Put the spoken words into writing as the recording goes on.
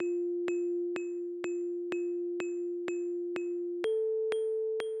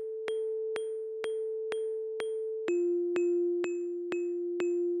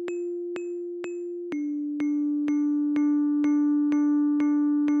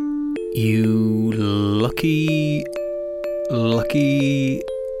You lucky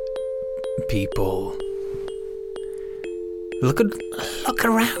people. Look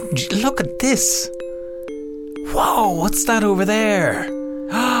around. Look at this. Whoa, what's that over there?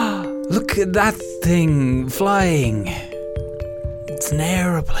 Look at that thing flying. It's an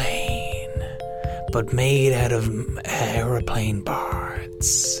aeroplane, but made out of aeroplane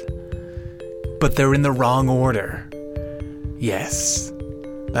parts. But they're in the wrong order. Yes,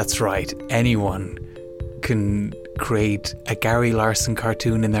 that's right. Anyone can create a Gary Larson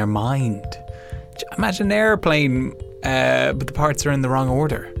cartoon in their mind. Imagine an airplane, but the parts are in the wrong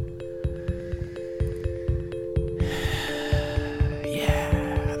order.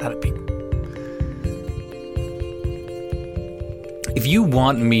 Yeah, that'd be...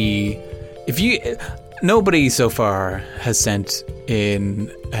 Nobody so far has sent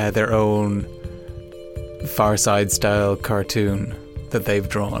in their own Far Side style cartoon that they've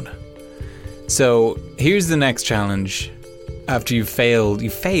drawn. So here's the next challenge. After you failed.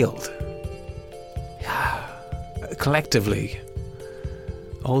 Collectively,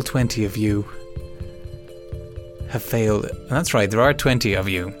 all 20 of you have failed. And that's right, there are 20 of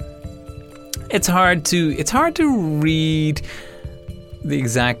you. It's hard to read the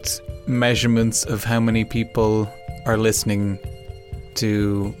exact measurements of how many people are listening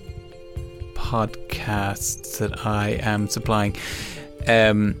to podcasts that I am supplying.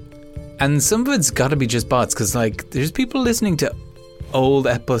 And some of it's got to be just bots, because like there's people listening to old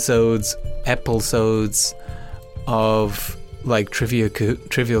episodes of like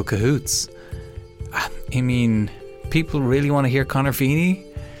Trivial Cahoots. I mean, people really want to hear Connor Feeney?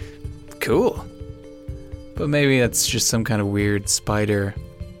 Cool. But maybe that's just some kind of weird spider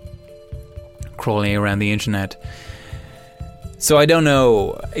crawling around the internet. So I don't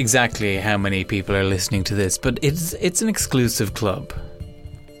know exactly how many people are listening to this, but it's an exclusive club.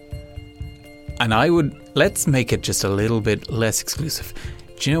 And let's make it just a little bit less exclusive.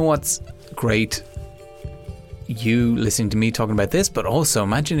 Do you know what's great? You listening to me talking about this, but also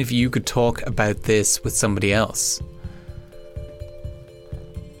imagine if you could talk about this with somebody else.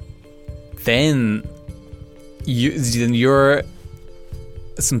 Then you're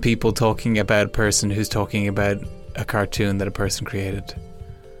some people talking about a person who's talking about a cartoon that a person created.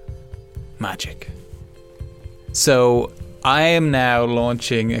 Magic. So I am now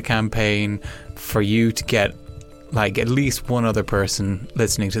launching a campaign for you to get like at least one other person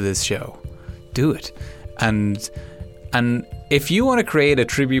listening to this show. Do it. And if you want to create a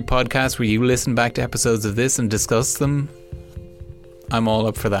tribute podcast where you listen back to episodes of this and discuss them, I'm all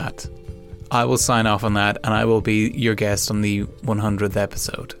up for that. I will sign off on that, and I will be your guest on the 100th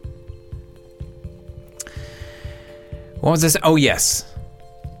episode. What was this? Oh, yes.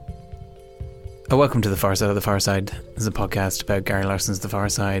 Welcome to The Far Side of the Far Side. This is a podcast about Gary Larson's The Far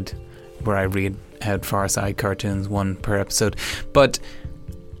Side, where I read out Far Side cartoons, one per episode. But,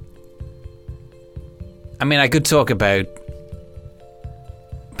 I mean, I could talk about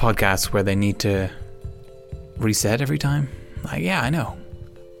podcasts where they need to reset every time. Like, yeah, I know.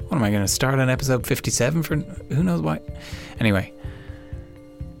 What am I going to start on episode 57 for who knows why? Anyway,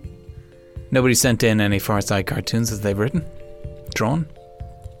 nobody sent in any Far Side cartoons that they've drawn.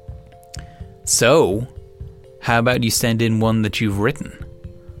 So, how about you send in one that you've written?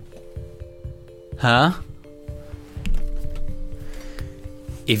 Huh?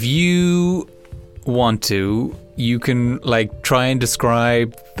 If you want to, you can like try and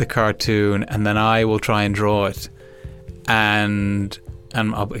describe the cartoon, and then I will try and draw it, and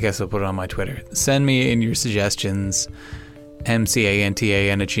I guess I'll put it on my Twitter. Send me in your suggestions,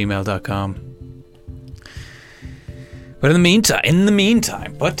 mcantan@gmail.com. But in the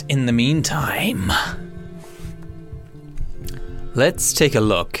meantime, let's take a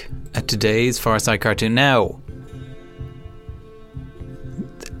look at today's Far Side cartoon. Now,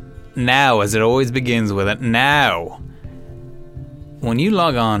 as it always begins with it, now, when you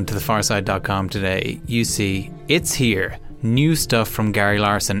log on to thefarside.com today, you see it's here. New stuff from Gary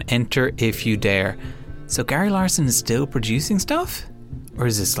Larson. Enter if you dare. So Gary Larson is still producing stuff? Or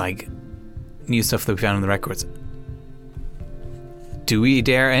is this like new stuff that we found in the records? Do we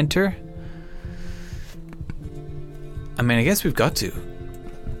dare enter? I mean, I guess we've got to.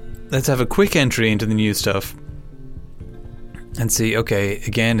 Let's have a quick entry into the new stuff and see. Okay,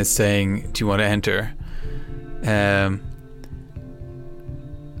 again it's saying, do you want to enter?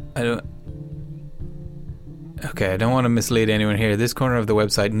 I don't want to mislead anyone here. This corner of the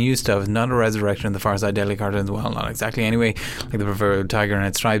website, new stuff, is not a resurrection of the Far Side Daily cartoons. Well, not exactly anyway. Like the preferred Tiger and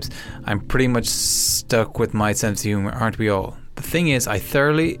its Stripes, I'm pretty much stuck with my sense of humour, aren't we all? The thing is, I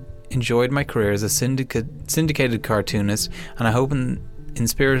thoroughly enjoyed my career as a syndicated cartoonist, and in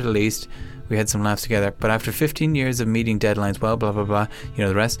spirit at least, we had some laughs together. But after 15 years of meeting deadlines, well, blah, blah, blah, you know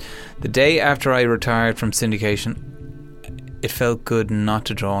the rest. The day after I retired from syndication, it felt good not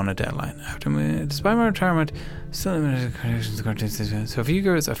to draw on a deadline. Despite my retirement, so a few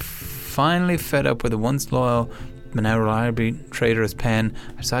years I finally fed up with the once loyal but now reliably traitorous pen.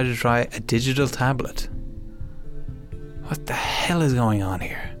 I decided to try a digital tablet. What the hell is going on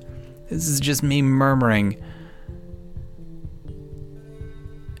here? This is just me murmuring.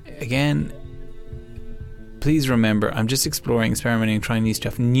 Again, please remember, I'm just exploring, experimenting, trying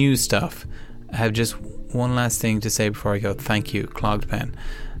new stuff. I have just one last thing to say before I go. Thank you, Clogged Pen.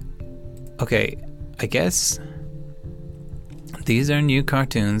 Okay, I guess these are new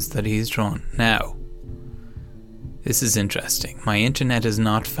cartoons that he's drawn. Now, this is interesting. My internet is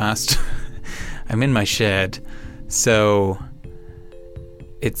not fast. I'm in my shed, so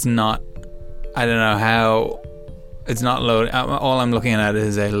it's not, I don't know how, it's not loading. All I'm looking at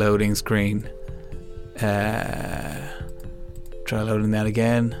is a loading screen. Try loading that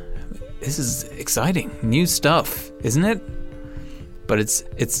again. This is exciting. New stuff, isn't it? But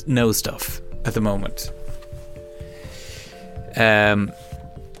it's no stuff at the moment.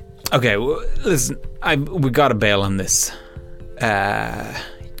 Okay, well, listen, we gotta bail on this.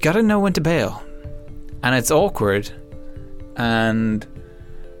 Gotta know when to bail. And it's awkward. And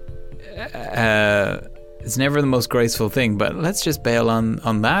it's never the most graceful thing, but let's just bail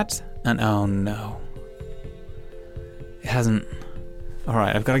on that. And oh no. It hasn't...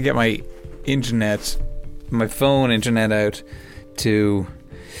 Alright, I've got to get my internet, my phone internet out to...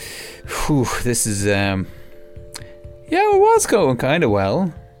 Whew, this is... Yeah, it was going kind of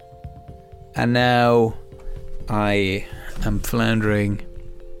well. And now I am floundering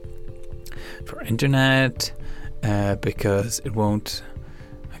for internet because it won't...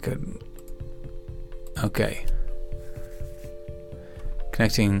 I could... Okay.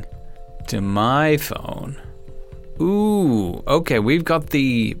 Connecting to my phone. Ooh, okay, we've got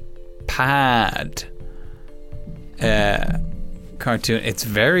the pad cartoon. It's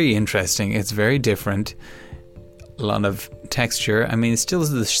very interesting. It's very different. A lot of texture. I mean, it's still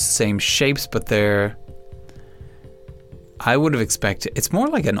the same shapes, but they're... I would have expected... It's more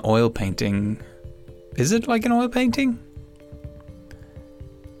like an oil painting. Is it like an oil painting?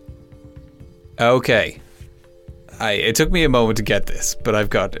 Okay. It took me a moment to get this, but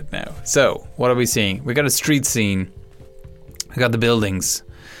I've got it now. So, what are we seeing? We got a street scene. We got the buildings.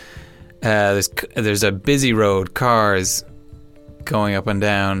 There's a busy road, cars going up and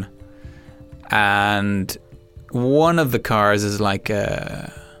down, and one of the cars is like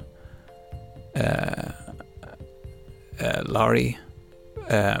a lorry,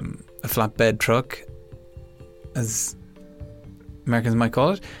 a flatbed truck, as Americans might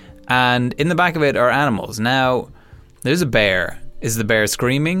call it. And in the back of it are animals. Now, there's a bear. Is the bear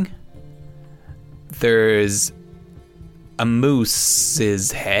screaming? There's a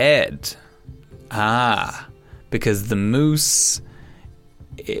moose's head. Ah, because the moose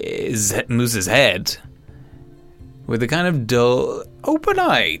is moose's head with a kind of dull,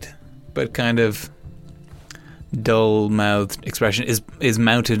 open-eyed, but kind of dull-mouthed expression is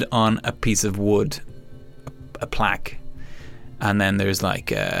mounted on a piece of wood, a plaque. And then there's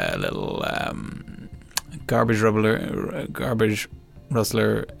like a little garbage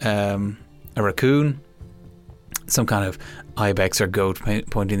rustler, a raccoon, some kind of ibex or goat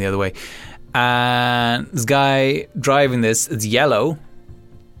pointing the other way. And this guy driving this, it's yellow,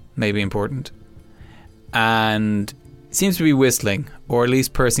 maybe important, and seems to be whistling, or at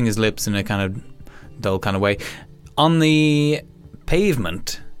least pursing his lips in a kind of dull kind of way. On the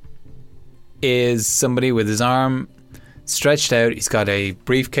pavement is somebody with his arm stretched out. He's got a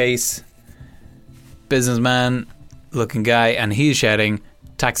briefcase, businessman looking guy, and he's shouting,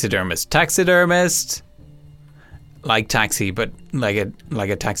 taxidermist, taxidermist, like taxi, but like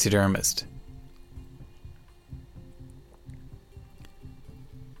a taxidermist.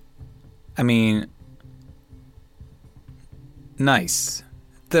 I mean, nice.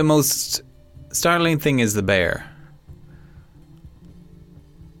 The most startling thing is the bear.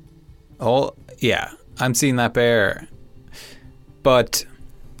 Oh, yeah, I'm seeing that bear. But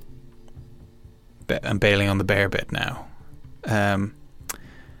I'm bailing on the bear bit now.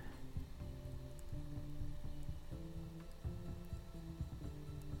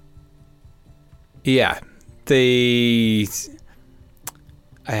 Yeah, I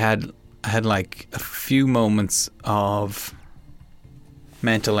had like a few moments of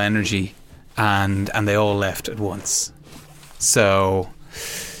mental energy, and they all left at once. So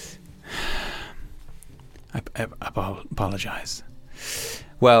I apologize.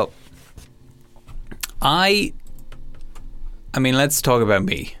 Well, I I mean, let's talk about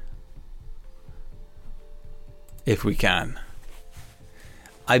me. If we can.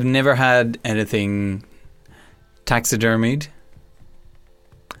 I've never had anything taxidermied.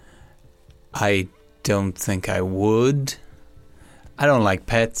 I don't think I would. I don't like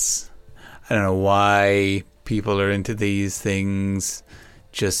pets. I don't know why people are into these things.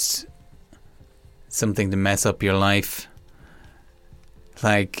 Just something to mess up your life.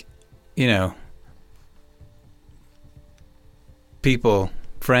 Like, you know,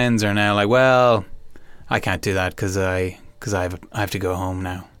 friends are now like, well, I can't do that because I have to go home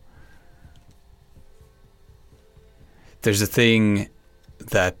now. There's a thing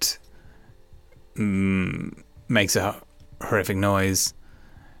that makes a horrific noise,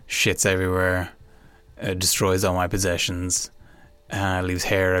 shits everywhere, destroys all my possessions, leaves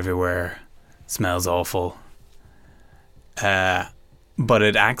hair everywhere, smells awful. But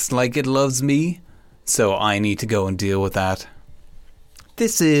it acts like it loves me, so I need to go and deal with that.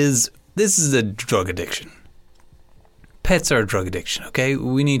 This is a drug addiction. Pets are a drug addiction, okay?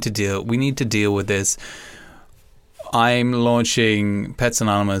 We need to deal with this. I'm launching Pets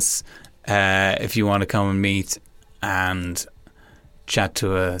Anonymous. If you want to come and meet and chat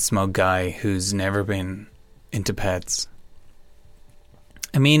to a smug guy who's never been into pets.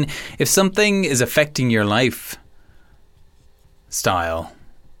 I mean, if something is affecting your lifestyle,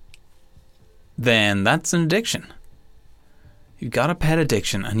 then that's an addiction. You've got a pet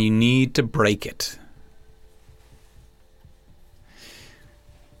addiction and you need to break it.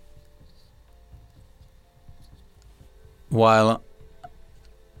 While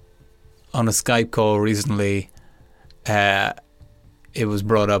on a Skype call recently, it was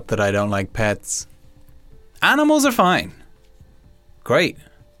brought up that I don't like pets. Animals are fine. Great.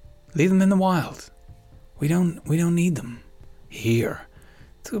 Leave them in the wild. We don't need them here.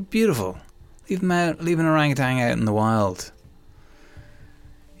 It's so beautiful. Leave them out. Leave an orangutan out in the wild.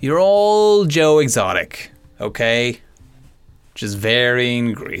 You're all Joe Exotic, okay? Just varying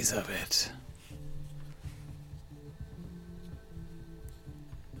degrees of it.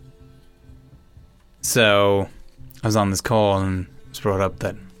 So, I was on this call and it was brought up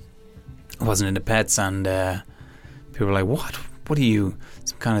that I wasn't into pets, and people were like, what? What are you,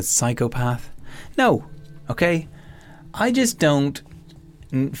 some kind of psychopath? No, okay? I just don't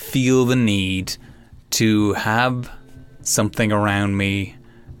feel the need to have something around me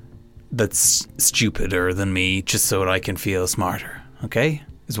that's stupider than me just so that I can feel smarter, okay?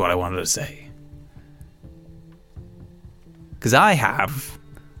 Is what I wanted to say. Because I have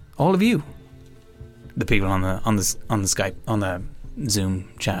all of you. The people on the Skype, on the Zoom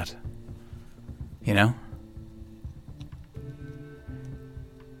chat, you know.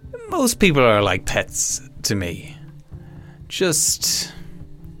 Most people are like pets to me. Just,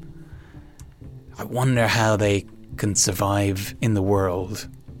 I wonder how they can survive in the world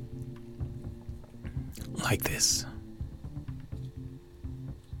like this.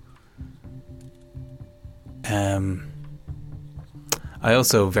 I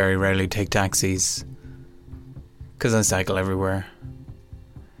also very rarely take taxis because I cycle everywhere.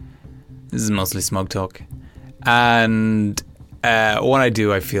 This is mostly smug talk. And when I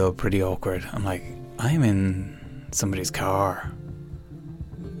do, I feel pretty awkward. I'm like, I'm in somebody's car.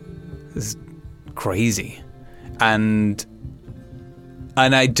 This is crazy. And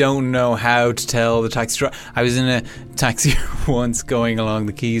I don't know how to tell the taxi driver. I was in a taxi once going along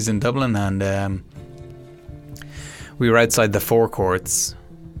the quays in Dublin, and we were outside the forecourts,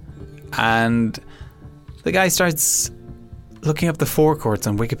 and the guy starts looking up the forecourts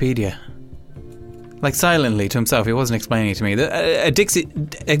on Wikipedia, like silently to himself. He wasn't explaining it to me. A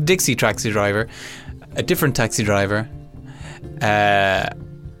Dixie taxi driver, a different taxi driver,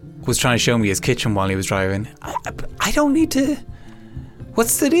 was trying to show me his kitchen while he was driving. I don't need to.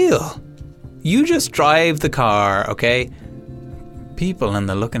 What's the deal? You just drive the car, okay? People, and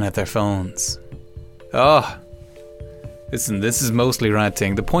they're looking at their phones. Oh, listen, this is mostly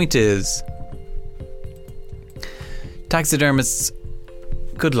ranting. The point is, taxidermists,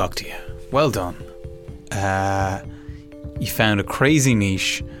 good luck to you. Well done. You found a crazy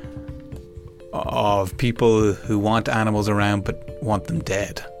niche of people who want animals around but want them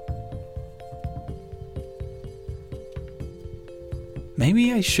dead.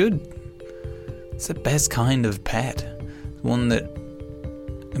 Maybe I should. It's the best kind of pet. One that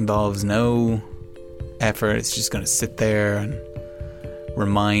involves no effort. It's just going to sit there and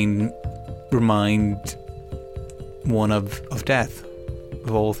remind one of death,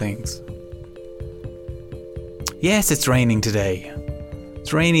 of all things. Yes, it's raining today.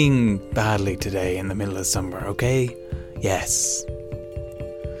 It's raining badly today in the middle of summer, okay? Yes.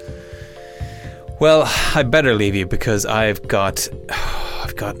 Well, I better leave you because I've got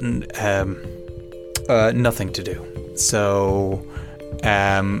nothing to do. So,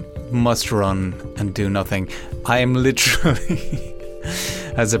 must run and do nothing. I am literally,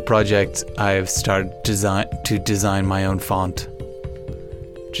 as a project, I've started to design my own font.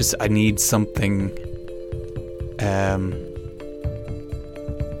 I need something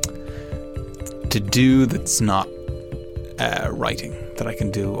to do that's not writing, that I can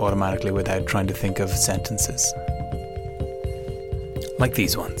do automatically without trying to think of sentences. Like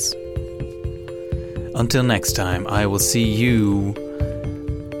these ones. Until next time, I will see you...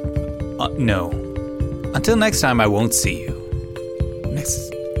 no. Until next time, I won't see you.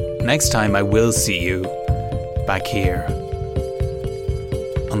 Next time, I will see you back here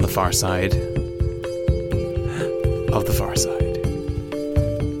on the far side of the far side.